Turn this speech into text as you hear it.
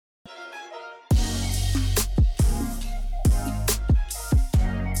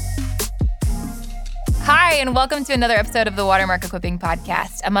Hi, and welcome to another episode of the Watermark Equipping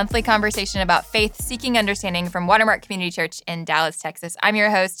Podcast, a monthly conversation about faith-seeking understanding from Watermark Community Church in Dallas, Texas. I'm your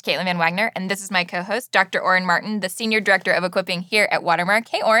host, Caitlin Van Wagner, and this is my co-host, Dr. Oren Martin, the Senior Director of Equipping here at Watermark.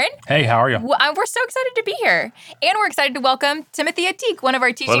 Hey, Oren. Hey, how are you? We're so excited to be here. And we're excited to welcome Timothy Atik, one of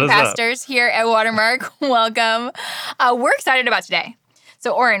our teaching pastors here at Watermark. Welcome. We're excited about today.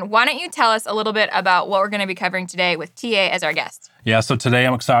 So, Oren, why don't you tell us a little bit about what we're going to be covering today with TA as our guest? Yeah, so today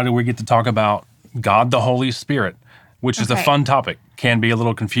I'm excited we get to talk about God the Holy Spirit, which is a fun topic. Can be a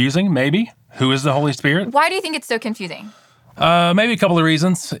little confusing, maybe. Who is the Holy Spirit? Why do you think it's so confusing? Maybe a couple of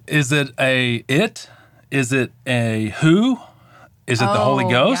reasons. Is it a it? Is it a who? Is it the Holy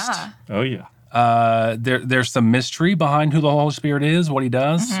Ghost? Yeah. Oh, yeah. There's some mystery behind who the Holy Spirit is, what he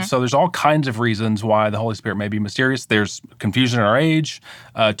does. Mm-hmm. So there's all kinds of reasons why the Holy Spirit may be mysterious. There's confusion in our age,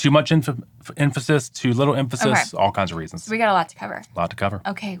 too much emphasis, too little emphasis, all kinds of reasons. So we got a lot to cover. A lot to cover.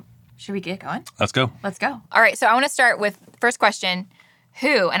 Okay, should we get going? Let's go. Let's go. All right, so I want to start with first question,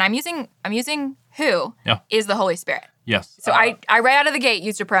 who, and I'm using who is the Holy Spirit. Yes. So I right out of the gate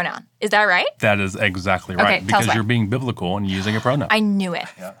used a pronoun. Is that right? That is exactly right. Okay, tell us because why. you're being biblical and using a pronoun. I knew it.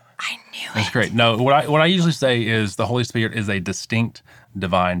 I knew it. That's great. No, what I usually say is the Holy Spirit is a distinct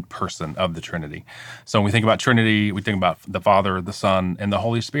divine person of the Trinity. So when we think about Trinity, we think about the Father, the Son, and the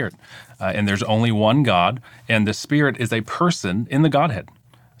Holy Spirit. And there's only one God, and the Spirit is a person in the Godhead.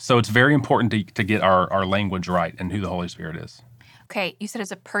 So it's very important to get our language right and who the Holy Spirit is. Okay, you said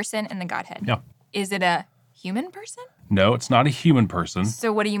it's a person in the Godhead. Yeah. Is it a human person? No, it's not a human person.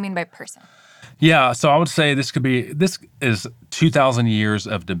 So what do you mean by person? Yeah, so I would say this is 2,000 years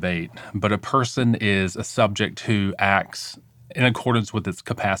of debate, but a person is a subject who acts in accordance with its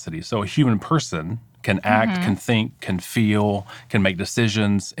capacity. So a human person can act, can think, can feel, can make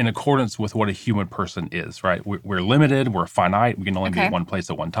decisions in accordance with what a human person is, right? We're limited, we're finite, we can only be at one place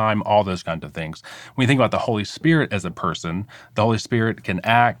at one time, all those kinds of things. When you think about the Holy Spirit as a person, the Holy Spirit can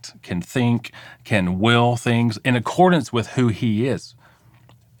act, can think, can will things in accordance with who he is.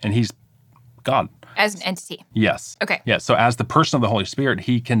 And he's God. As an entity. Yes. Okay. Yeah, so as the person of the Holy Spirit,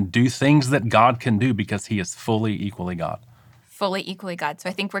 he can do things that God can do because he is fully, equally God. Fully, equally God. So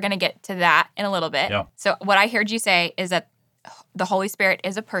I think we're going to get to that in a little bit. Yeah. So what I heard you say is that the Holy Spirit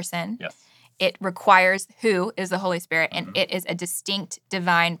is a person. Yes. It requires who is the Holy Spirit, and it is a distinct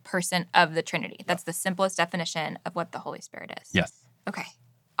divine person of the Trinity. That's the simplest definition of what the Holy Spirit is. Yes. Okay.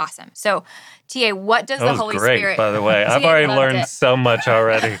 Awesome. So, TA, what does That the was Holy great, Spirit... by the way. I've TA already loved learned it. so much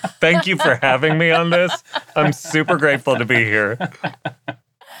already. Thank you for having me on this. I'm super grateful to be here.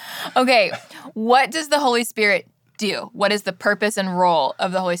 Okay. What does the Holy Spirit do? What is the purpose and role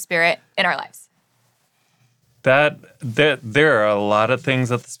of the Holy Spirit in our lives? There are a lot of things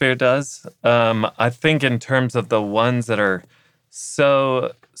that the Spirit does. I think in terms of the ones that are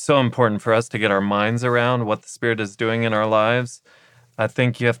so important for us to get our minds around what the Spirit is doing in our lives, I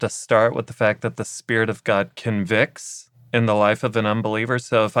think you have to start with the fact that the Spirit of God convicts in the life of an unbeliever.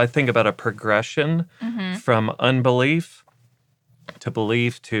 So if I think about a progression from unbelief to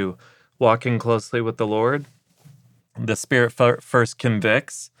belief to walking closely with the Lord, the Spirit first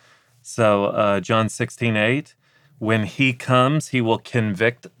convicts. So John 16:8, when he comes, he will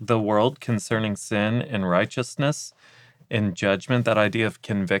convict the world concerning sin and righteousness and judgment. That idea of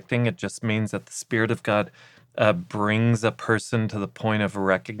convicting, it just means that the Spirit of God brings a person to the point of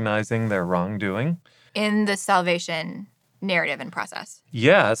recognizing their wrongdoing. In the salvation narrative and process.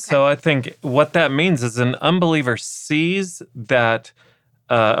 Yeah, so I think what that means is an unbeliever sees that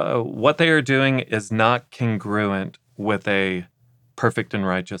what they are doing is not congruent with a perfect and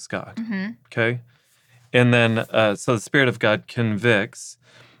righteous God. Okay? And then, so the Spirit of God convicts.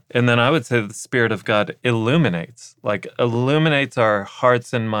 And then I would say the Spirit of God illuminates our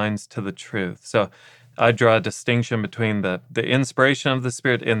hearts and minds to the truth. So I draw a distinction between the inspiration of the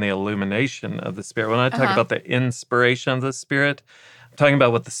Spirit and the illumination of the Spirit. When I talk about the inspiration of the Spirit, I'm talking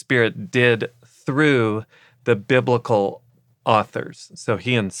about what the Spirit did through the biblical authors. So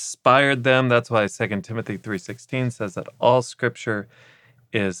he inspired them. That's why 2 Timothy 3:16 says that all Scripture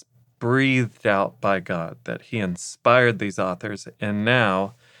is breathed out by God, that he inspired these authors. And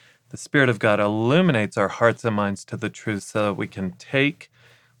now the Spirit of God illuminates our hearts and minds to the truth so that we can take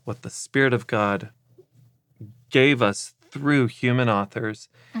what the Spirit of God gave us through human authors,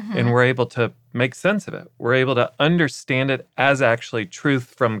 and we're able to make sense of it. We're able to understand it as actually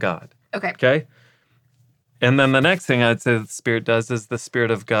truth from God. Okay? And then the next thing I'd say the Spirit does is the Spirit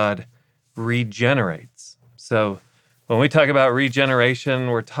of God regenerates. So when we talk about regeneration,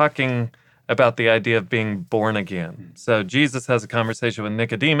 we're talking about the idea of being born again. So Jesus has a conversation with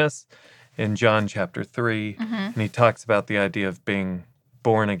Nicodemus in John chapter 3, and he talks about the idea of being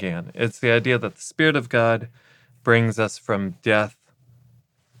born again. It's the idea that the Spirit of God brings us from death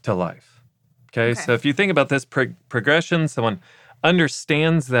to life. Okay? So if you think about this progression, someone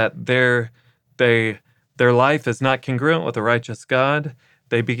understands that their life is not congruent with a righteous God.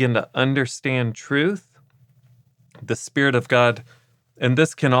 They begin to understand truth. The Spirit of God, and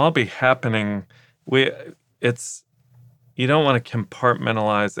this can all be happening. You don't want to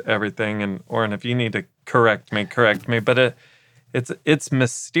compartmentalize everything. And Oren, if you need to correct me. But it's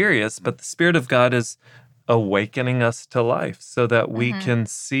mysterious. But the Spirit of God is awakening us to life so that we can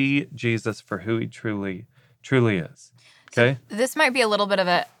see Jesus for who he truly is. Okay? So this might be a little bit of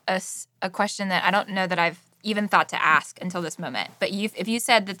a question that I don't know that I've even thought to ask until this moment. But if you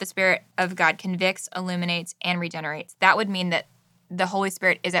said that the Spirit of God convicts, illuminates, and regenerates, that would mean that the Holy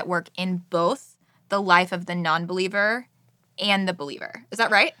Spirit is at work in both the life of the non-believer and the believer. Is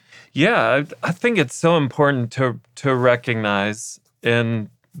that right? Yeah, I think it's so important to recognize, and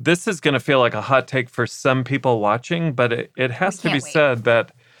this is going to feel like a hot take for some people watching, but it has to be said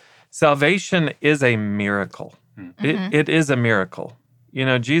that salvation is a miracle. It is a miracle. You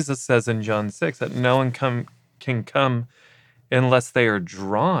know, Jesus says in John 6 that no one can come unless they are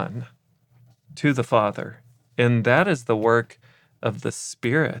drawn to the Father. And that is the work of the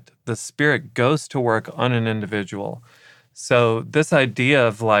Spirit. The Spirit goes to work on an individual. So this idea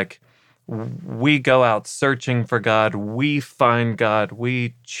of like, we go out searching for God, we find God,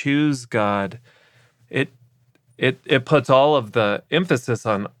 we choose God, it puts all of the emphasis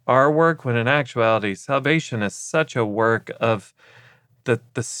on our work, when in actuality, salvation is such a work of the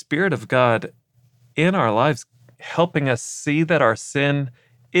Spirit of God in our lives, helping us see that our sin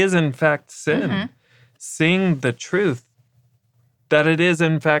is in fact sin, seeing the truth, that it is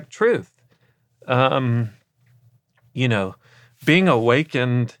in fact truth. Being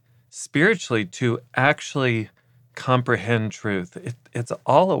awakened spiritually to actually comprehend truth. It's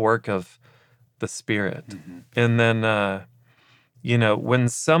all a work of the Spirit. And then, when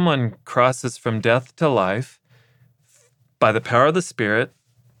someone crosses from death to life by the power of the Spirit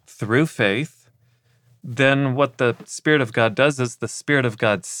through faith, then what the Spirit of God does is the Spirit of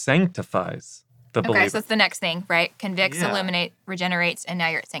God sanctifies the believer. Okay, so that's the next thing, right? Convicts, illuminate, regenerates, and now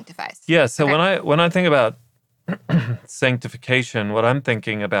you're at sanctifies. Yeah, so when I think about sanctification, what I'm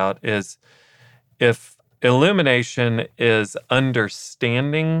thinking about is, if illumination is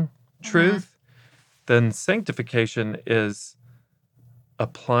understanding truth, then sanctification is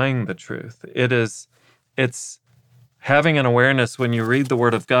applying the truth. It's having an awareness when you read the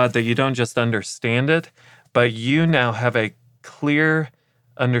Word of God that you don't just understand it, but you now have a clear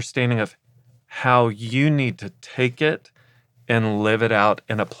understanding of how you need to take it and live it out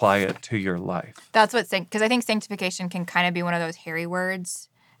and apply it to your life. That's what, because I think sanctification can kind of be one of those hairy words.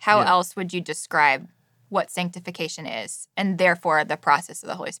 How else would you describe what sanctification is, and therefore the process of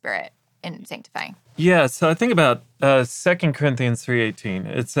the Holy Spirit in sanctifying? Yeah, so I think about 2 Corinthians 3:18.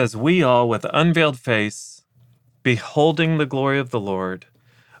 It says, "We all, with unveiled face, beholding the glory of the Lord,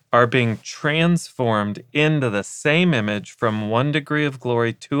 are being transformed into the same image from one degree of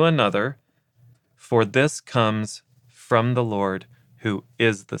glory to another, for this comes from the Lord, who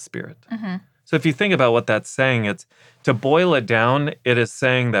is the Spirit." So if you think about what that's saying, it's, to boil it down, it is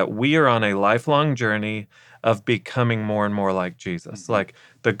saying that we are on a lifelong journey of becoming more and more like Jesus. Like,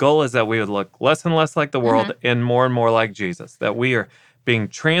 the goal is that we would look less and less like the world and more like Jesus, that we are being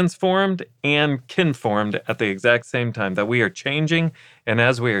transformed and conformed at the exact same time, that we are changing, and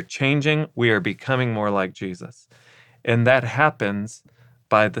as we are changing, we are becoming more like Jesus. And that happens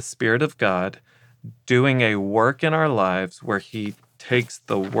by the Spirit of God doing a work in our lives where he takes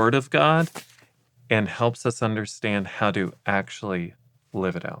the Word of God and helps us understand how to actually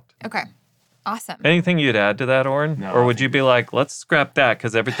live it out. Okay. Awesome. Anything you'd add to that, Oren? No, or would you be like, let's scrap that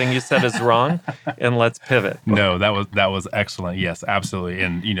because everything you said is wrong and let's pivot? No, that was excellent. Yes, absolutely.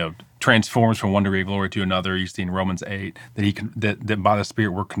 And, transforms from one degree of glory to another. You see in Romans 8 that by the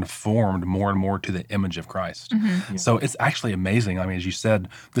Spirit we're conformed more and more to the image of Christ. So it's actually amazing. I mean, as you said,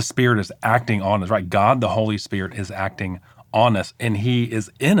 the Spirit is acting on us, right? God, the Holy Spirit, is acting on us, and he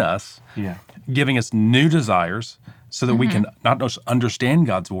is in us, giving us new desires so that we can not just understand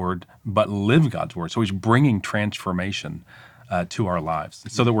God's Word, but live God's Word. So he's bringing transformation to our lives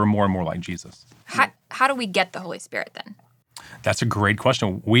so that we're more and more like Jesus. How do we get the Holy Spirit then? That's a great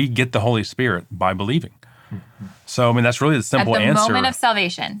question. We get the Holy Spirit by believing. So, I mean, that's really the simple answer. At the moment of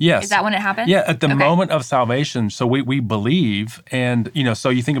salvation? Yes. Is that when it happens? Yeah, at the moment of salvation. So we believe, and, so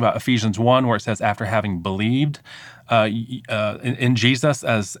you think about Ephesians 1 where it says, after having believed in Jesus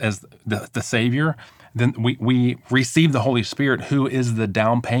as the Savior, then we receive the Holy Spirit, who is the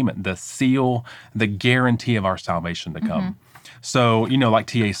down payment, the seal, the guarantee of our salvation to come. So, like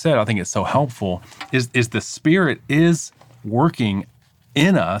TA said, I think it's so helpful is the Spirit is working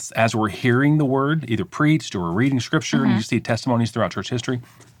in us as we're hearing the word, either preached or we're reading scripture, and you see testimonies throughout church history.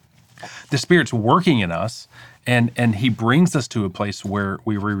 The Spirit's working in us, and He brings us to a place where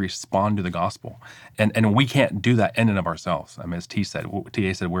we respond to the gospel, and we can't do that in and of ourselves. I mean, as TA said,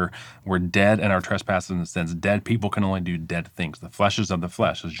 we're dead in our trespasses and sins. Dead people can only do dead things. The flesh is of the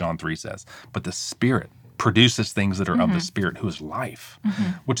flesh, as John 3 says, but the Spirit produces things that are of the Spirit, who is life,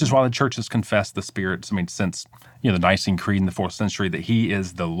 which is why the church has confessed the Spirit, since the Nicene Creed in the 4th century, that He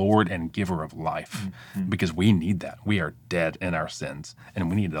is the Lord and giver of life, because we need that. We are dead in our sins, and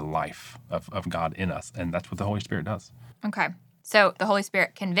we need the life of God in us, and that's what the Holy Spirit does. Okay. So the Holy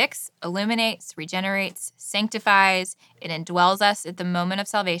Spirit convicts, illuminates, regenerates, sanctifies, it indwells us at the moment of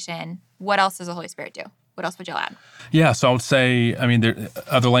salvation. What else does the Holy Spirit do? What else would y'all add? Yeah, so I would say, there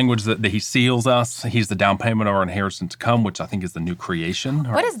other language that He seals us. He's the down payment of our inheritance to come, which I think is the new creation.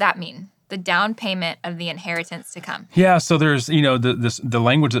 What does that mean? The down payment of the inheritance to come? Yeah, so there's, the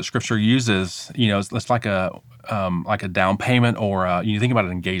language that Scripture uses, it's like a down payment, or you think about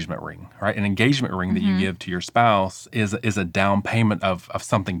an engagement ring, right? An engagement ring that you give to your spouse is a down payment of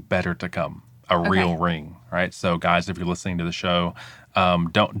something better to come, a real ring, right? So guys, if you're listening to the show,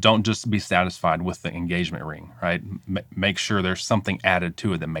 don't just be satisfied with the engagement ring, right? Make sure there's something added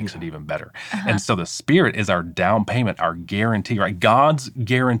to it that makes it even better. And so the Spirit is our down payment, our guarantee, right? God's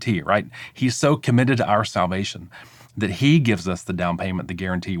guarantee, right? He's so committed to our salvation that He gives us the down payment, the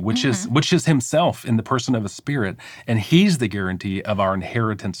guarantee, which is Himself in the person of a Spirit, and He's the guarantee of our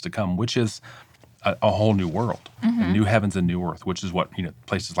inheritance to come, which is a whole new world, a new heavens and new earth, which is what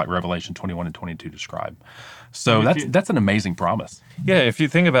places like Revelation 21 and 22 describe. So that's an amazing promise. Yeah, if you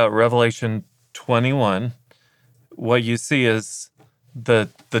think about Revelation 21, what you see is the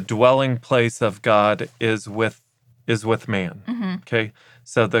dwelling place of God is with man. Okay,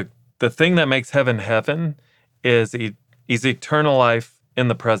 so the thing that makes heaven is eternal life in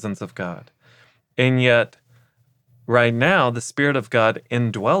the presence of God, and yet right now, the Spirit of God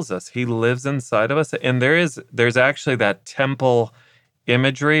indwells us. He lives inside of us. And there's actually that temple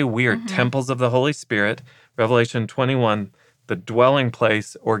imagery. We are temples of the Holy Spirit. Revelation 21, the dwelling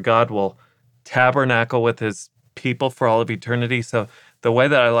place, or God will tabernacle with His people for all of eternity. So the way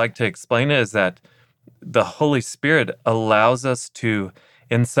that I like to explain it is that the Holy Spirit allows us to,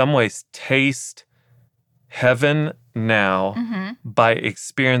 in some ways, taste heaven now by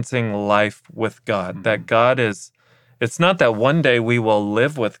experiencing life with God. That God is... It's not that one day we will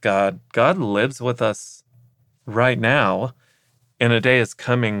live with God. God lives with us right now, and a day is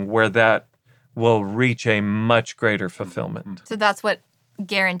coming where that will reach a much greater fulfillment. So that's what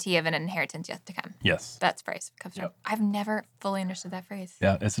guarantee of an inheritance yet to come. Yes. That phrase comes from. I've never fully understood that phrase.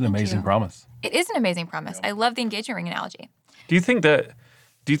 Yeah, it's an amazing promise. It is an amazing promise. I love the engagement ring analogy. Do you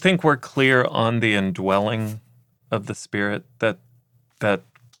think we're clear on the indwelling of the Spirit that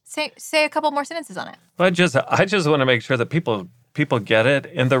Say a couple more sentences on it. I just want to make sure that people get it.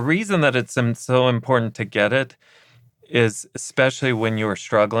 And the reason that it's so important to get it is, especially when you are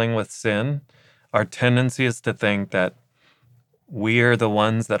struggling with sin, our tendency is to think that we are the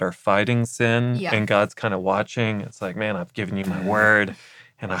ones that are fighting sin, and God's kind of watching. It's like, man, I've given you my word,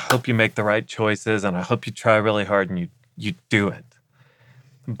 and I hope you make the right choices, and I hope you try really hard and you do it.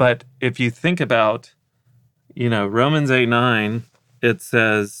 But if you think about, Romans 8:9, it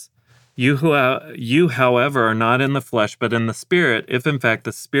says, you, however, are not in the flesh, but in the Spirit, if in fact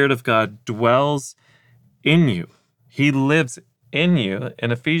the Spirit of God dwells in you. He lives in you.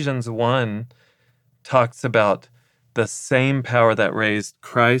 And Ephesians 1 talks about the same power that raised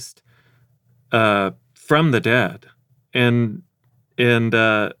Christ from the dead. And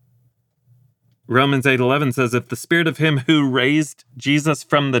Romans 8:11 says, if the Spirit of Him who raised Jesus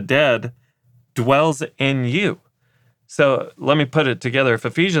from the dead dwells in you. So let me put it together. If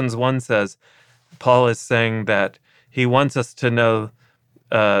Ephesians 1 says, Paul is saying that he wants us to know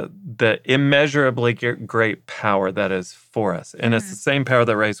the immeasurably great power that is for us. And it's the same power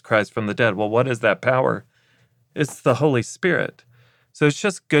that raised Christ from the dead. Well, what is that power? It's the Holy Spirit. So it's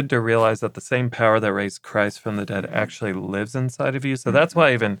just good to realize that the same power that raised Christ from the dead actually lives inside of you. So that's why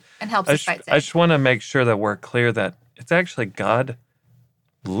and helps us fight sin. I just want to make sure that we're clear that it's actually God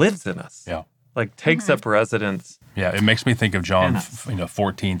lives in us. Yeah. Like takes up residence. Yeah, it makes me think of John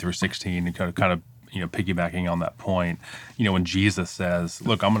 14 through 16, and kind of piggybacking on that point. When Jesus says,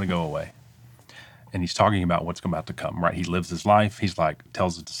 look, I'm going to go away. And he's talking about what's about to come, right? He lives his life. He's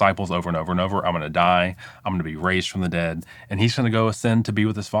tells his disciples over and over and over, I'm going to die. I'm going to be raised from the dead. And he's going to go ascend to be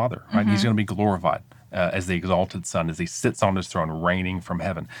with his Father, right? He's going to be glorified as the exalted Son, as he sits on his throne, reigning from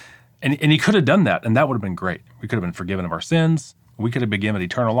heaven. And he could have done that, and that would have been great. We could have been forgiven of our sins. We could have been given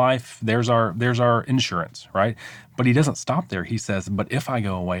eternal life. There's our insurance, right? But he doesn't stop there. He says, but if I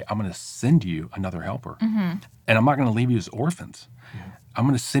go away, I'm going to send you another helper. And I'm not going to leave you as orphans. Yeah. I'm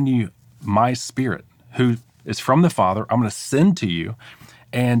going to send you my Spirit, who is from the Father. I'm going to send to you,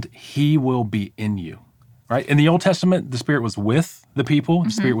 and he will be in you, right? In the Old Testament, the Spirit was with the people.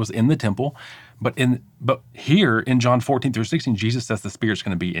 The Spirit was in the temple. But here in John 14 through 16, Jesus says the Spirit's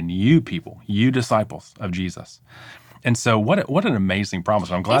going to be in you people, you disciples of Jesus. And so what an amazing promise.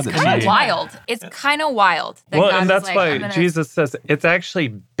 I'm glad it's kind of wild. It's kind of wild. Well, and that's why Jesus says, it's actually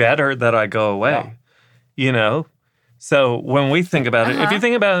better that I go away, you know? So when we think about it, if you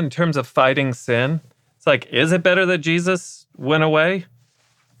think about it in terms of fighting sin, it's like, is it better that Jesus went away?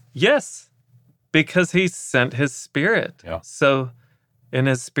 Yes, because he sent his Spirit. Yeah. So, and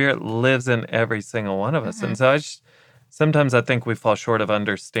his Spirit lives in every single one of us. And so sometimes I think we fall short of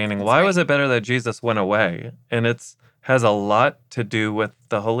understanding why was it better that Jesus went away? And it's has a lot to do with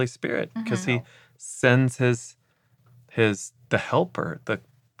the Holy Spirit, because he sends the helper, the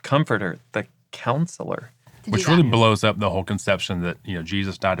comforter, the counselor. Which really blows up the whole conception that,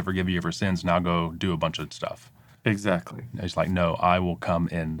 Jesus died to forgive you of your sins, now go do a bunch of stuff. Exactly. He's like, no, I will come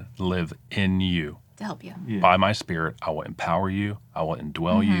and live in you. To help you. Yeah. By my Spirit, I will empower you. I will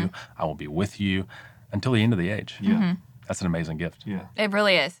indwell you. I will be with you until the end of the age. Yeah. That's an amazing gift. Yeah. It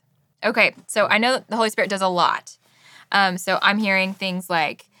really is. Okay, so I know the Holy Spirit does a lot. So I'm hearing things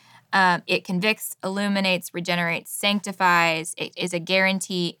like it convicts, illuminates, regenerates, sanctifies, it is a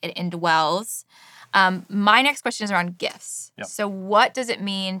guarantee, it indwells. My next question is around gifts. Yep. So what does it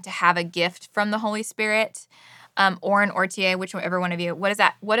mean to have a gift from the Holy Spirit? Or an TA, whichever one of you, what does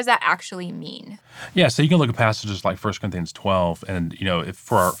that actually mean? Yeah, so you can look at passages like 1 Corinthians 12, and if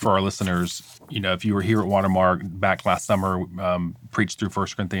for our listeners, if you were here at Watermark back last summer, preached through 1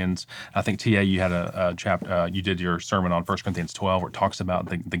 Corinthians. I think TA, you had a chapter, you did your sermon on 1 Corinthians 12, where it talks about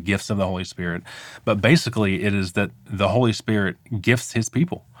the gifts of the Holy Spirit. But basically, it is that the Holy Spirit gifts His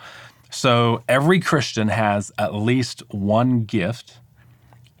people. So every Christian has at least one gift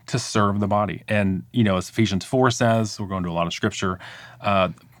to serve the body. And, as Ephesians 4 says, we're going to a lot of scripture,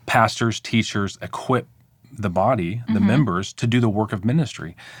 pastors, teachers equip the body, the members, to do the work of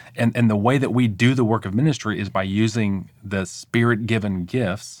ministry. And the way that we do the work of ministry is by using the Spirit-given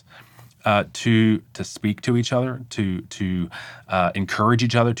gifts to speak to each other, to encourage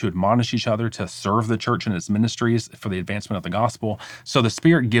each other, to admonish each other, to serve the church in its ministries for the advancement of the gospel. So the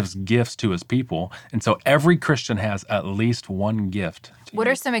Spirit gives gifts to His people, and so every Christian has at least one gift. What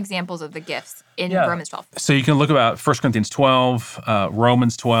are some examples of the gifts in Romans 12? So you can look about 1 Corinthians 12,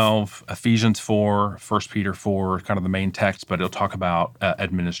 Romans 12, Ephesians 4, 1 Peter 4, kind of the main text, but it'll talk about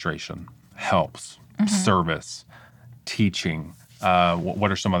administration, helps, service, teaching.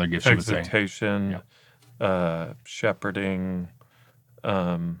 What are some other gifts you would say? Exhortation, shepherding.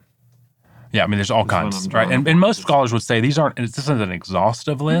 There's all kinds, right? And most scholars would say this isn't an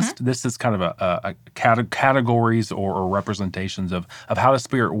exhaustive list. This is kind of a categories or representations of how the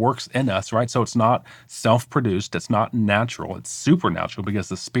Spirit works in us, right? So it's not self-produced, it's not natural, it's supernatural, because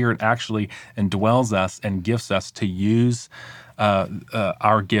the Spirit actually indwells us and gifts us to use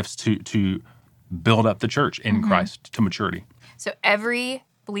our gifts to build up the church in Christ to maturity. So every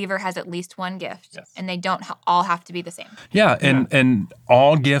believer has at least one gift, and they don't all have to be the same. Yeah, and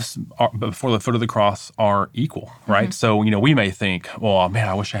all gifts before the foot of the cross are equal, right? So, we may think, well, man,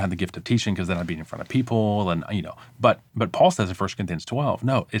 I wish I had the gift of teaching because then I'd be in front of people, and, but Paul says in 1 Corinthians 12,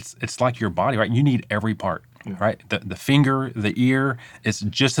 no, it's like your body, right? You need every part, right? The finger, the ear is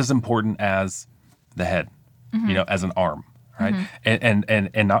just as important as the head, as an arm, right?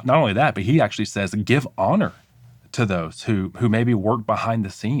 And not only that, but he actually says, give honor to those who maybe work behind the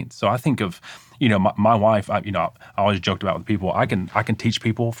scenes. So I think of, my wife, I always joked about with people, I can teach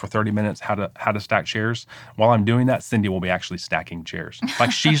people for 30 minutes how to stack chairs. While I'm doing that, Cindy will be actually stacking chairs.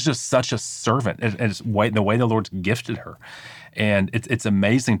 Like, she's just such a servant. It's the way the Lord's gifted her. And it's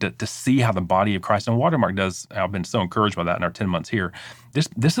amazing to see how the body of Christ and Watermark does. I've been so encouraged by that in our 10 months here.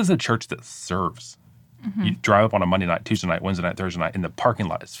 This is a church that serves. You drive up on a Monday night, Tuesday night, Wednesday night, Thursday night, and the parking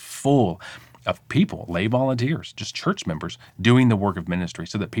lot is full of people, lay volunteers, just church members doing the work of ministry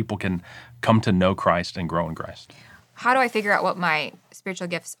so that people can come to know Christ and grow in Christ. How do I figure out what my spiritual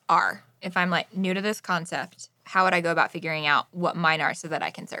gifts are? If I'm new to this concept, how would I go about figuring out what mine are so that I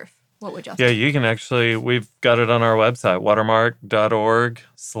can serve? What would y'all say? Yeah, you can actually, we've got it on our website,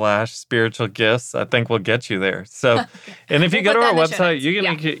 watermark.org/spiritual gifts. I think we'll get you there. So, and if you go to our website,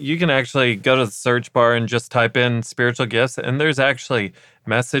 you can actually go to the search bar and just type in spiritual gifts. And there's actually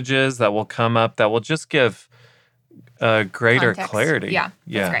messages that will come up that will just give greater Context. clarity. Yeah,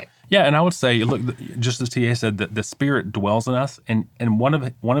 that's great. Yeah, and I would say, look, just as T.A. said, that the Spirit dwells in us, and one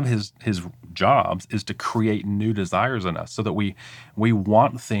of his jobs is to create new desires in us, so that we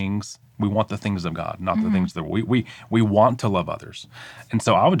want things. We want the things of God, not the things that we want to love others. And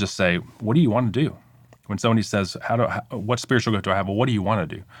so I would just say, what do you want to do? When somebody says, what spiritual gift do I have? Well, what do you want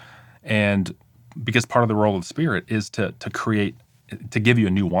to do? And because part of the role of the Spirit is to create, to give you a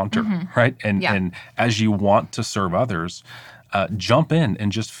new wanter, right? And as you want to serve others, jump in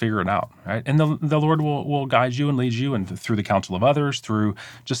and just figure it out, right? And the Lord will guide you and lead you, and through the counsel of others, through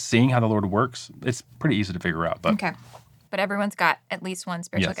just seeing how the Lord works. It's pretty easy to figure out. But okay. But everyone's got at least one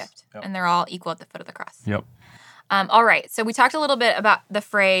spiritual gift, and they're all equal at the foot of the cross. Yep. All right. So we talked a little bit about the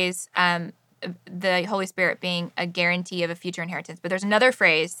phrase, the Holy Spirit being a guarantee of a future inheritance. But there's another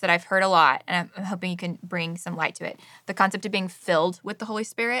phrase that I've heard a lot, and I'm hoping you can bring some light to it. The concept of being filled with the Holy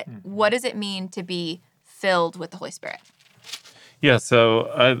Spirit. What does it mean to be filled with the Holy Spirit? Yeah,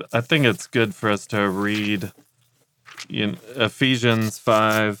 so I think it's good for us to read in Ephesians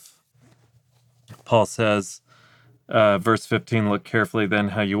 5. Paul says, verse 15, look carefully then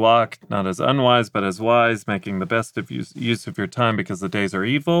how you walk, not as unwise, but as wise, making the best of use of your time, because the days are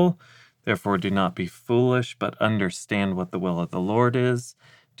evil. Therefore, do not be foolish, but understand what the will of the Lord is.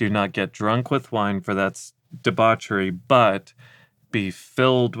 Do not get drunk with wine, for that's debauchery, but be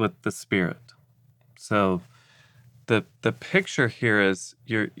filled with the Spirit. So the picture here is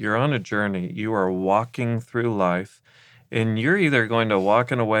you're on a journey. You are walking through life, and you're either going to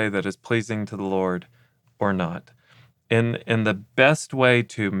walk in a way that is pleasing to the Lord or not. And the best way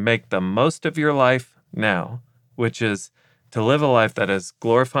to make the most of your life now, which is to live a life that is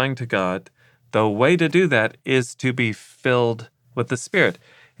glorifying to God, the way to do that is to be filled with the Spirit.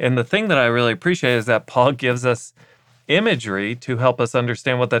 And the thing that I really appreciate is that Paul gives us imagery to help us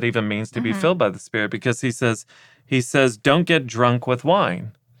understand what that even means to be filled by the Spirit, because he says, don't get drunk with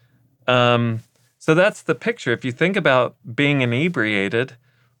wine. So that's the picture. If you think about being inebriated,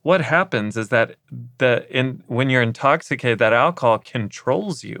 what happens is that when you're intoxicated, that alcohol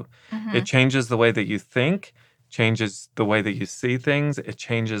controls you. It changes the way that you think, changes the way that you see things. It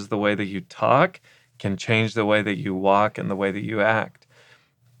changes the way that you talk, can change the way that you walk and the way that you act.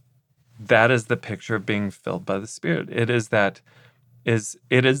 That is the picture of being filled by the Spirit. It is that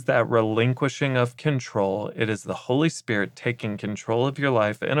relinquishing of control. It is the Holy Spirit taking control of your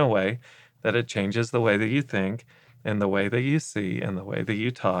life in a way that it changes the way that you think, and the way that you see, and the way that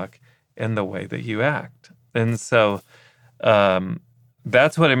you talk, and the way that you act. And so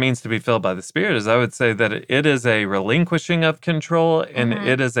that's what it means to be filled by the Spirit. Is I would say that it is a relinquishing of control, and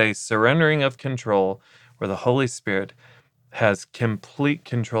it is a surrendering of control, where the Holy Spirit has complete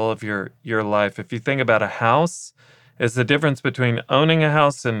control of your life. If you think about a house, it's the difference between owning a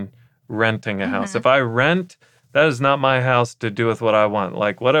house and renting a house. If I rent, that is not my house to do with what I want.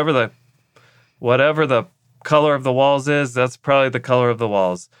 Like whatever the color of the walls is, that's probably the color of the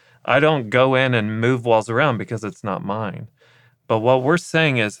walls. I don't go in and move walls around because it's not mine. But what we're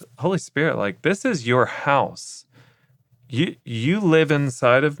saying is, Holy Spirit, like, this is your house. You live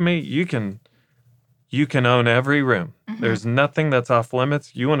inside of me. You can own every room. There's nothing that's off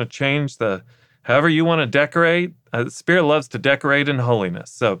limits. You want to change however you want to decorate. The Spirit loves to decorate in holiness.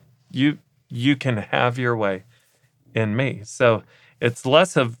 So you can have your way in me. So it's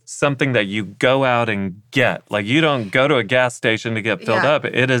less of something that you go out and get. Like, you don't go to a gas station to get filled up.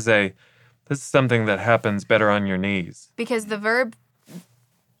 This is something that happens better on your knees. Because the verb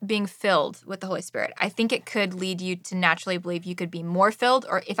being filled with the Holy Spirit, I think it could lead you to naturally believe you could be more filled,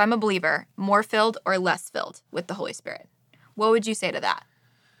 or if I'm a believer, more filled or less filled with the Holy Spirit. What would you say to that?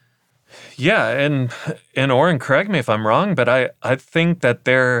 Yeah, and Oren, correct me if I'm wrong, but I think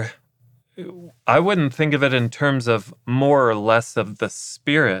that I wouldn't think of it in terms of more or less of the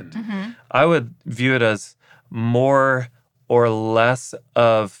Spirit. I would view it as more or less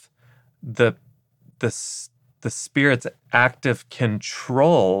of the Spirit's active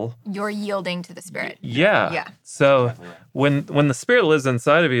control. You're yielding to the Spirit. Yeah. So when the Spirit lives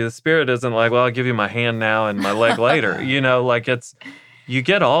inside of you, the Spirit isn't like, well, I'll give you my hand now and my leg later. Like you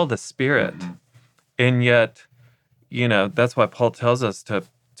get all the Spirit. And yet, that's why Paul tells us to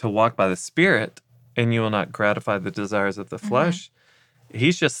walk by the Spirit, and you will not gratify the desires of the flesh.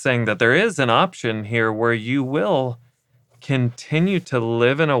 He's just saying that there is an option here where you will continue to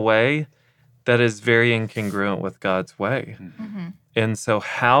live in a way that is very incongruent with God's way. And so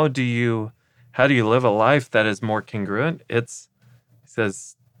how do you live a life that is more congruent? He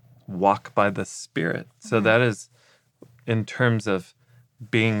says, walk by the Spirit. So that is, in terms of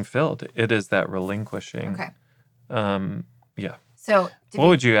being filled, it is that relinquishing. Okay. Yeah. So, what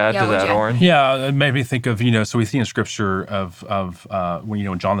would you add to that, Oren? Yeah, it made me think of, so we see in Scripture of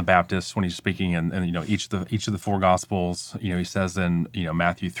when, John the Baptist, when he's speaking and each of the four Gospels, he says in,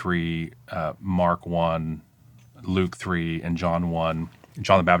 Matthew 3, Mark 1, Luke 3, and John 1,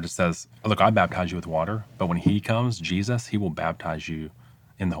 John the Baptist says, look, I baptize you with water, but when he comes, Jesus, he will baptize you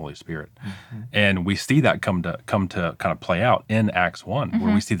in the Holy Spirit. Mm-hmm. And we see that come to kind of play out in Acts 1,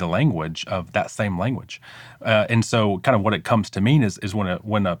 where we see the language of that same language. And so kind of what it comes to mean is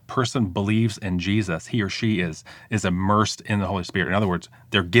when a person believes in Jesus, he or she is immersed in the Holy Spirit. In other words,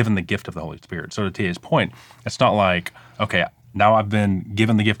 they're given the gift of the Holy Spirit. So to T.A.'s point, it's not like, okay, now I've been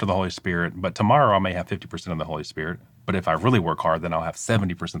given the gift of the Holy Spirit, but tomorrow I may have 50% of the Holy Spirit. But if I really work hard, then I'll have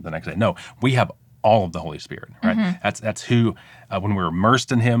 70% the next day. No, we have all of the Holy Spirit, right? Mm-hmm. That's who, when we're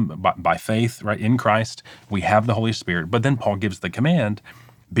immersed in Him by faith, right, in Christ, we have the Holy Spirit. But then Paul gives the command,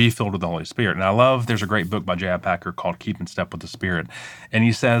 be filled with the Holy Spirit. And I love, there's a great book by J.I. Packer called Keep in Step with the Spirit. And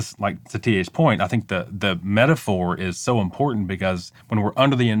he says, like to T.A.'s point, I think the metaphor is so important because when we're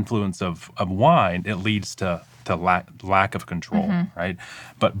under the influence of wine, it leads to lack of control, right?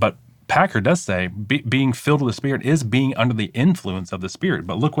 But Packer does say being filled with the Spirit is being under the influence of the Spirit.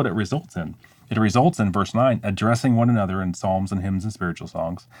 But look what it results in. It results in, verse 9, addressing one another in psalms and hymns and spiritual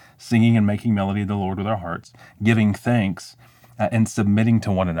songs, singing and making melody to the Lord with our hearts, giving thanks and submitting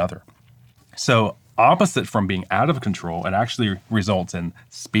to one another. So opposite from being out of control, it actually results in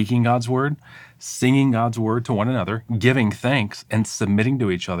speaking God's word, singing God's word to one another, giving thanks, and submitting to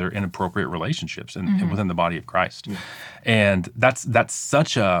each other in appropriate relationships and within the body of Christ. Yeah. And that's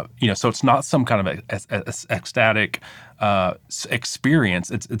such a, so it's not some kind of ecstatic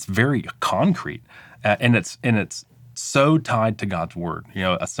experience. It's very concrete, and it's so tied to God's word.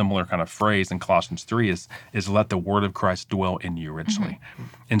 A similar kind of phrase in Colossians 3 is let the word of Christ dwell in you richly.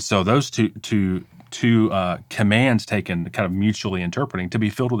 And so those two commands taken kind of mutually interpreting, to be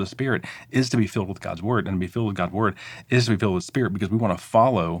filled with the Spirit is to be filled with God's word, and to be filled with God's word is to be filled with the Spirit, because we want to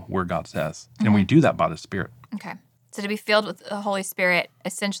follow where God says, and we do that by the Spirit. Okay. So to be filled with the Holy Spirit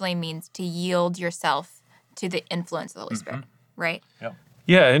essentially means to yield yourself to the influence of the Holy Spirit, right? Yep.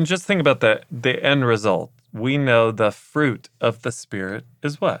 Yeah, and just think about the end result. We know the fruit of the Spirit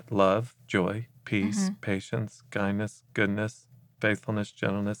is what? Love, joy, peace, patience, kindness, goodness, faithfulness,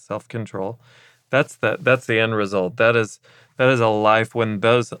 gentleness, self-control. That's the end result. That is a life when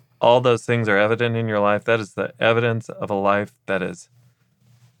all those things are evident in your life. That is the evidence of a life that is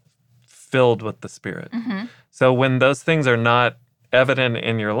filled with the Spirit. So when those things are not evident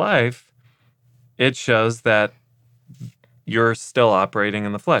in your life, it shows that you're still operating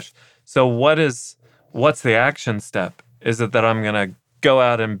in the flesh. So what's the action step? Is it that I'm going to go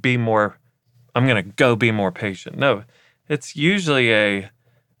out and be more patient? No, it's usually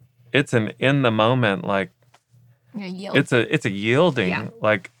it's an in the moment, like it's a yielding. Yeah.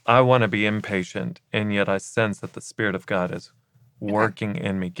 Like I want to be impatient, and yet I sense that the Spirit of God is working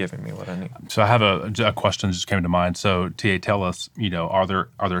in me, giving me what I need. So I have a question that just came to mind. So T.A., tell us, are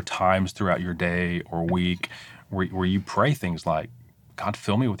there times throughout your day or week where you pray things like, God,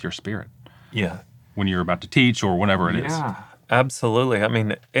 fill me with your Spirit? Yeah. When you're about to teach or whenever it is. Yeah, absolutely. I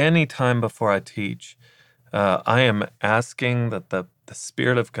mean, any time before I teach, I am asking that the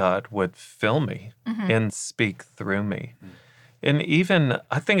Spirit of God would fill me and speak through me. And even,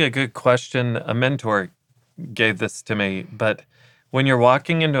 I think a good question, a mentor gave this to me, but when you're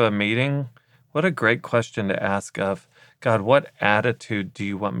walking into a meeting, what a great question to ask of, God, what attitude do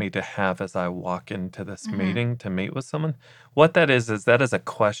you want me to have as I walk into this meeting to meet with someone? What that is a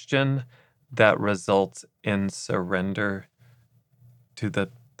question that results in surrender to the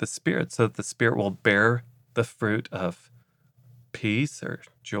Spirit, so that the Spirit will bear the fruit of peace or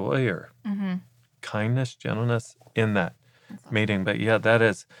joy or kindness, gentleness in that meeting. But yeah,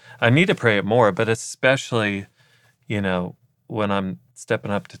 I need to pray it more, but especially, when I'm stepping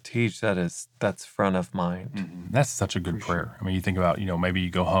up to teach, that's front of mind. That's such a good prayer. I mean, you think about, maybe you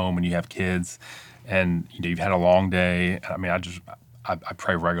go home and you have kids and, you've had a long day. I mean, I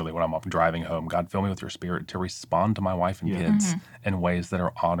pray regularly when I'm driving home, God, fill me with your Spirit to respond to my wife and kids in ways that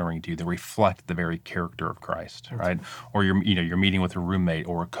are honoring to you, that reflect the very character of Christ, right? Or you're meeting with a roommate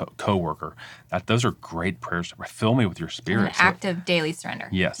or a coworker. Those are great prayers. Fill me with your Spirit. An active daily surrender.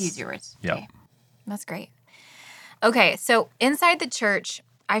 Yes. To use your words. Yeah. Okay. That's great. Okay, so inside the church,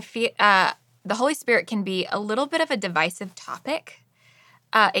 I feel the Holy Spirit can be a little bit of a divisive topic.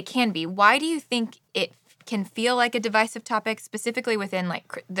 It can be. Why do you think it can feel like a divisive topic, specifically within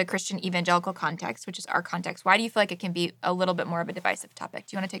the Christian evangelical context, which is our context? Why do you feel like it can be a little bit more of a divisive topic?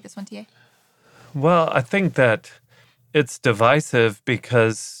 Do you want to take this one, T.A.? Well, I think that it's divisive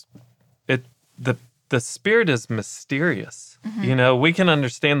because the the Spirit is mysterious. You know, we can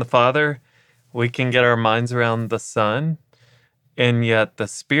understand the Father, we can get our minds around the Son, and yet the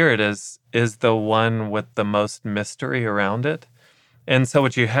Spirit is the one with the most mystery around it. And so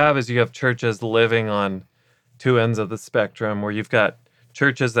what you have is you have churches living on two ends of the spectrum, where you've got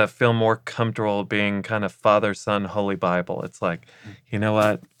churches that feel more comfortable being kind of Father, Son, Holy Bible. It's like, you know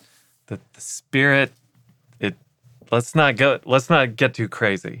what, the Spirit, let's not get too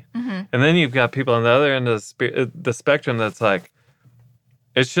crazy. And then you've got people on the other end of the spectrum that's like,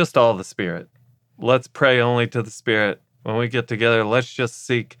 it's just all the Spirit. Let's pray only to the Spirit. When we get together, let's just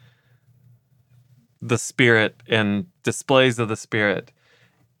seek the Spirit and displays of the Spirit,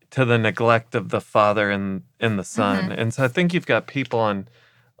 to the neglect of the Father and the Son. And so I think you've got people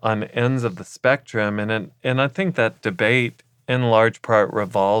on ends of the spectrum, and I think that debate in large part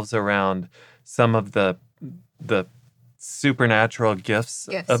revolves around some of the supernatural gifts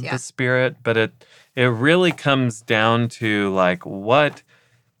of the Spirit, but it really comes down to like, what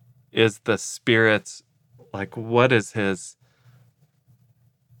is the Spirit's, like, what is his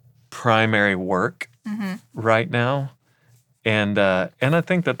primary work right now? And I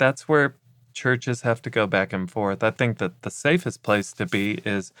think that that's where churches have to go back and forth. I think that the safest place to be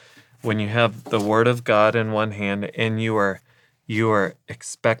is when you have the Word of God in one hand and you are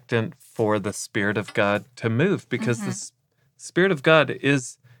expectant for the Spirit of God to move, because the Spirit of God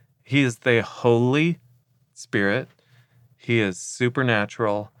He is the Holy Spirit. He is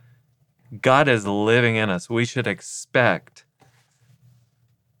supernatural. God is living in us. We should expect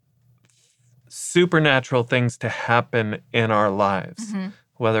supernatural things to happen in our lives.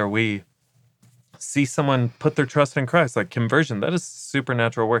 Whether we see someone put their trust in Christ, like conversion, that is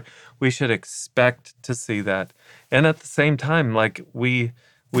supernatural work. We should expect to see that. And at the same time, like we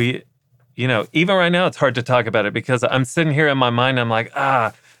you know, even right now, it's hard to talk about it because I'm sitting here in my mind, I'm like,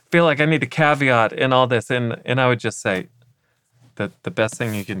 feel like I need a caveat in all this. And I would just say that the best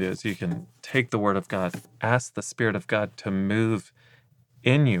thing you can do is you can take the Word of God, ask the Spirit of God to move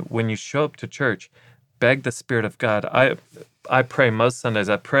in you. When you show up to church, beg the Spirit of God. I pray most Sundays,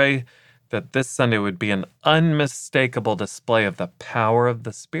 I pray that this Sunday would be an unmistakable display of the power of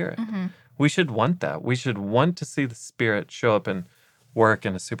the Spirit. We should want that. We should want to see the Spirit show up and work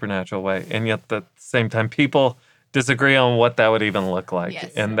in a supernatural way. And yet at the same time, people disagree on what that would even look like.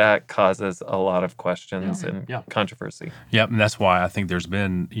 Yes. And that causes a lot of questions and controversy. Yep, and that's why I think there's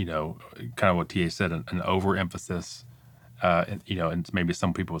been, you know, kind of what T.A. said, an overemphasis, you know, and maybe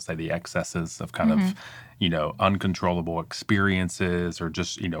some people would say the excesses of kind of, you know, uncontrollable experiences or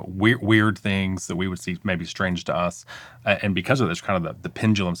just, you know, weird things that we would see maybe strange to us. And because of this, kind of the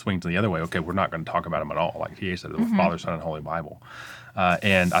pendulum swings the other way. Okay, we're not going to talk about them at all. Like T.A. said, the Father, Son, and Holy Bible.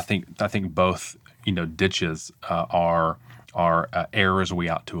 And I think both, you know, ditches are errors we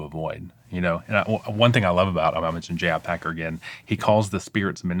ought to avoid. You know, and one thing I love about him, I mentioned J.I. Packer again, he calls the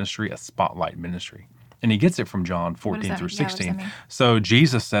Spirit's ministry a spotlight ministry. And he gets it from John 14 through 16. So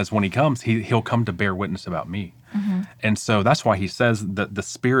Jesus says when he comes, he'll come to bear witness about me. And so that's why he says that the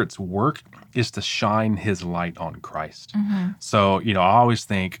Spirit's work is to shine his light on Christ. So, you know, I always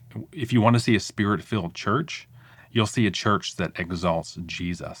think if you want to see a Spirit-filled church, you'll see a church that exalts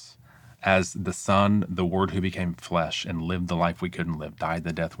Jesus as the Son, the Word who became flesh and lived the life we couldn't live, died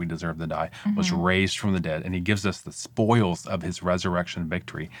the death we deserved to die, was raised from the dead, and he gives us the spoils of his resurrection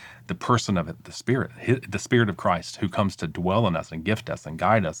victory, the person of it, the Spirit of Christ, who comes to dwell in us and gift us and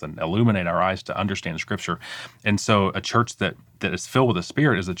guide us and illuminate our eyes to understand Scripture. And so a church that is filled with the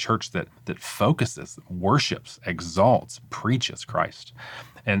Spirit is a church that focuses, worships, exalts, preaches Christ.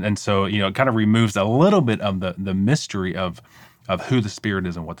 And so, you know, it kind of removes a little bit of the mystery of who the Spirit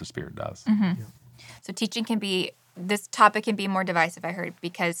is and what the Spirit does. So this topic can be more divisive, I heard,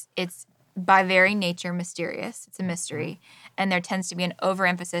 because it's by very nature mysterious. It's a mystery. And there tends to be an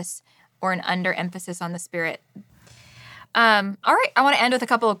overemphasis or an underemphasis on the Spirit. All right, I want to end with a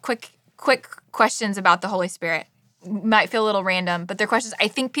couple of quick questions about the Holy Spirit. Might feel a little random, but they're questions I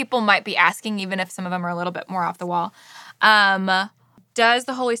think people might be asking, even if some of them are a little bit more off the wall. Does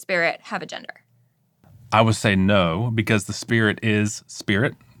the Holy Spirit have a gender? I would say no, because the Spirit is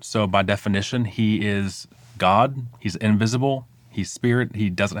Spirit. So by definition, he is God. He's invisible. He's Spirit. He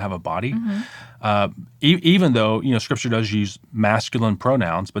doesn't have a body. Even though, you know, Scripture does use masculine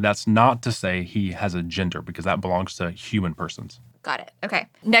pronouns, but that's not to say he has a gender, because that belongs to human persons. Got it. Okay.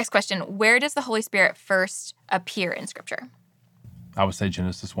 Next question. Where does the Holy Spirit first appear in Scripture? I would say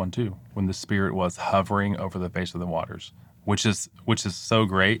Genesis 1:2, when the Spirit was hovering over the face of the waters, which is so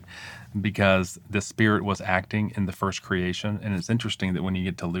great because the Spirit was acting in the first creation. And it's interesting that when you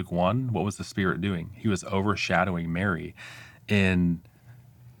get to Luke 1, what was the Spirit doing? He was overshadowing Mary in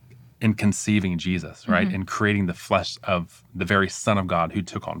in conceiving Jesus, right? In creating the flesh of the very Son of God who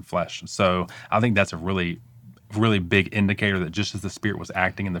took on flesh. So I think that's a really, really big indicator that just as the Spirit was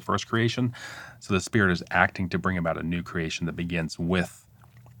acting in the first creation, so the Spirit is acting to bring about a new creation that begins with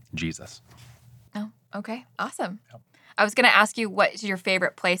Jesus. Oh, okay. Awesome. Yep. I was going to ask you, what is your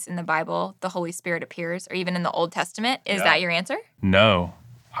favorite place in the Bible the Holy Spirit appears, or even in the Old Testament? Is that your answer? No.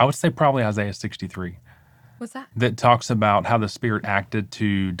 I would say probably Isaiah 63. What's that? That talks about how the Spirit acted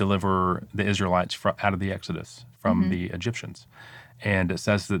to deliver the Israelites out of the Exodus from the Egyptians. And it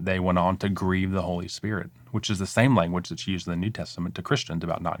says that they went on to grieve the Holy Spirit, which is the same language that's used in the New Testament to Christians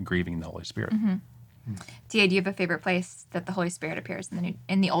about not grieving the Holy Spirit. D.A., do you have a favorite place that the Holy Spirit appears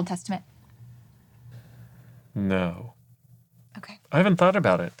in the Old Testament? No. Okay. I haven't thought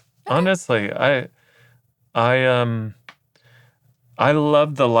about it. Okay. Honestly, I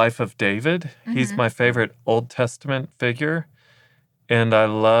love the life of David. He's my favorite Old Testament figure. And I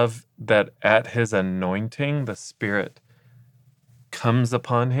love that at his anointing, the Spirit comes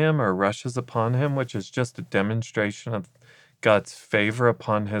upon him or rushes upon him, which is just a demonstration of God's favor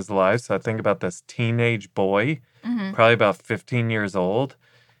upon his life. So I think about this teenage boy, probably about 15 years old,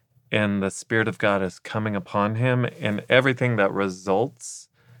 and the Spirit of God is coming upon him. And everything that results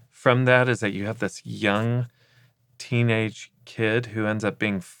from that is that you have this young teenage kid who ends up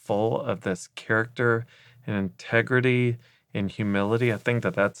being full of this character and integrity and humility. I think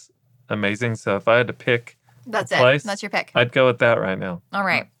that that's amazing. So if I had to pick a place, that's your pick. I'd go with that right now. All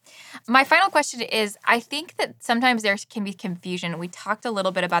right. My final question is, I think that sometimes there can be confusion. We talked a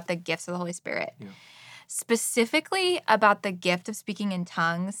little bit about the gifts of the Holy Spirit, specifically about the gift of speaking in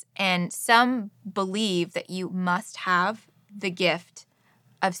tongues. And some believe that you must have the gift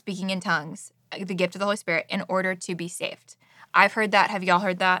of speaking in tongues, the gift of the Holy Spirit, in order to be saved. I've heard that. Have y'all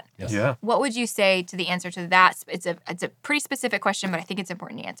heard that? Yes. Yeah. What would you say to the answer to that? It's a pretty specific question, but I think it's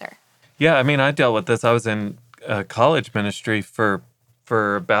important to answer. Yeah, I mean, I dealt with this. I was in college ministry for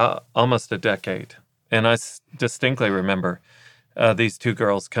about almost a decade. And I distinctly remember these two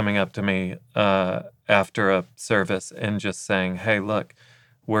girls coming up to me after a service and just saying, hey, look,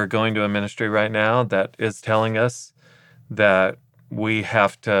 we're going to a ministry right now that is telling us that we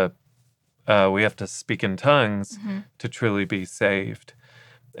have to speak in tongues to truly be saved.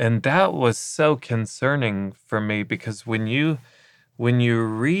 And that was so concerning for me, because when you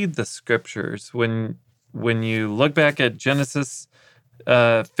read the scriptures, when you look back at Genesis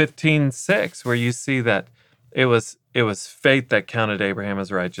 15:6, where you see that it was faith that counted Abraham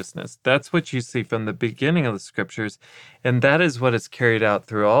as righteousness. That's what you see from the beginning of the scriptures, and that is what is carried out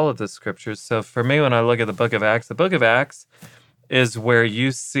through all of the scriptures. So for me, when I look at the book of Acts is where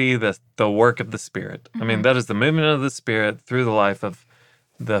you see the work of the Spirit. I mean, that is the movement of the Spirit through the life of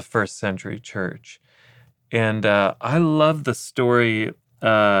the first century church. And I love the story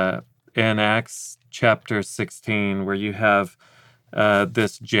in Acts chapter 16, where you have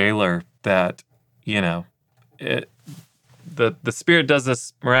this jailer that, the Spirit does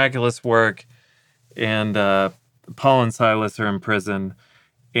this miraculous work, and Paul and Silas are in prison.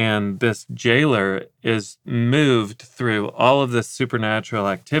 And this jailer is moved through all of this supernatural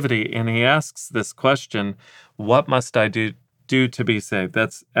activity, and he asks this question, what must I do to be saved?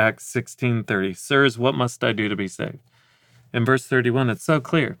 That's Acts 16:30. Sirs, what must I do to be saved? In verse 31, it's so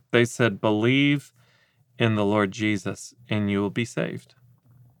clear. They said, believe in the Lord Jesus, and you will be saved.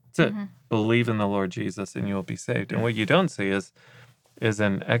 That's it. Believe in the Lord Jesus, and you will be saved. And what you don't see is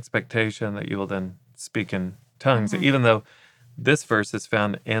an expectation that you will then speak in tongues, even though this verse is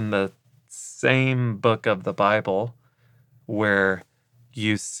found in the same book of the Bible where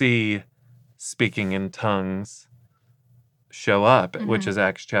you see speaking in tongues show up, which is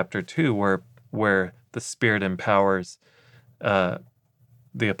Acts chapter 2, where the Spirit empowers the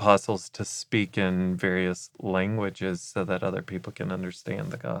apostles to speak in various languages so that other people can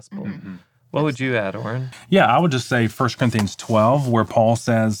understand the gospel. What would you add, Oren? Yeah, I would just say 1 Corinthians 12, where Paul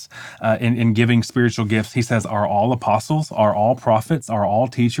says, in giving spiritual gifts, he says, are all apostles, are all prophets, are all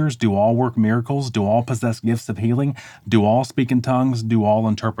teachers, do all work miracles, do all possess gifts of healing, do all speak in tongues, do all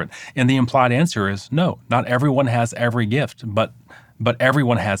interpret? And the implied answer is no, not everyone has every gift, but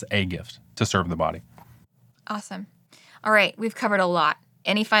everyone has a gift to serve the body. Awesome. All right, we've covered a lot.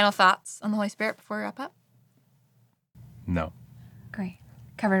 Any final thoughts on the Holy Spirit before we wrap up? No. Great.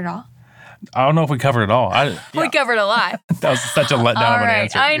 Covered it all? I don't know if we covered it all. We covered a lot. That was such a letdown of an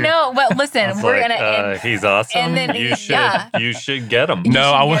answer. I know. Well, listen, we're going to... he's awesome. And then, you should get him.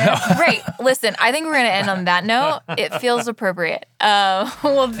 No, I wouldn't. Right. Listen, I think we're going to end on that note. It feels appropriate.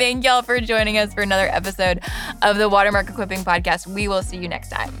 Well, thank y'all for joining us for another episode of the Watermark Equipping Podcast. We will see you next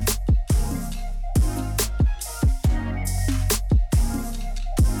time.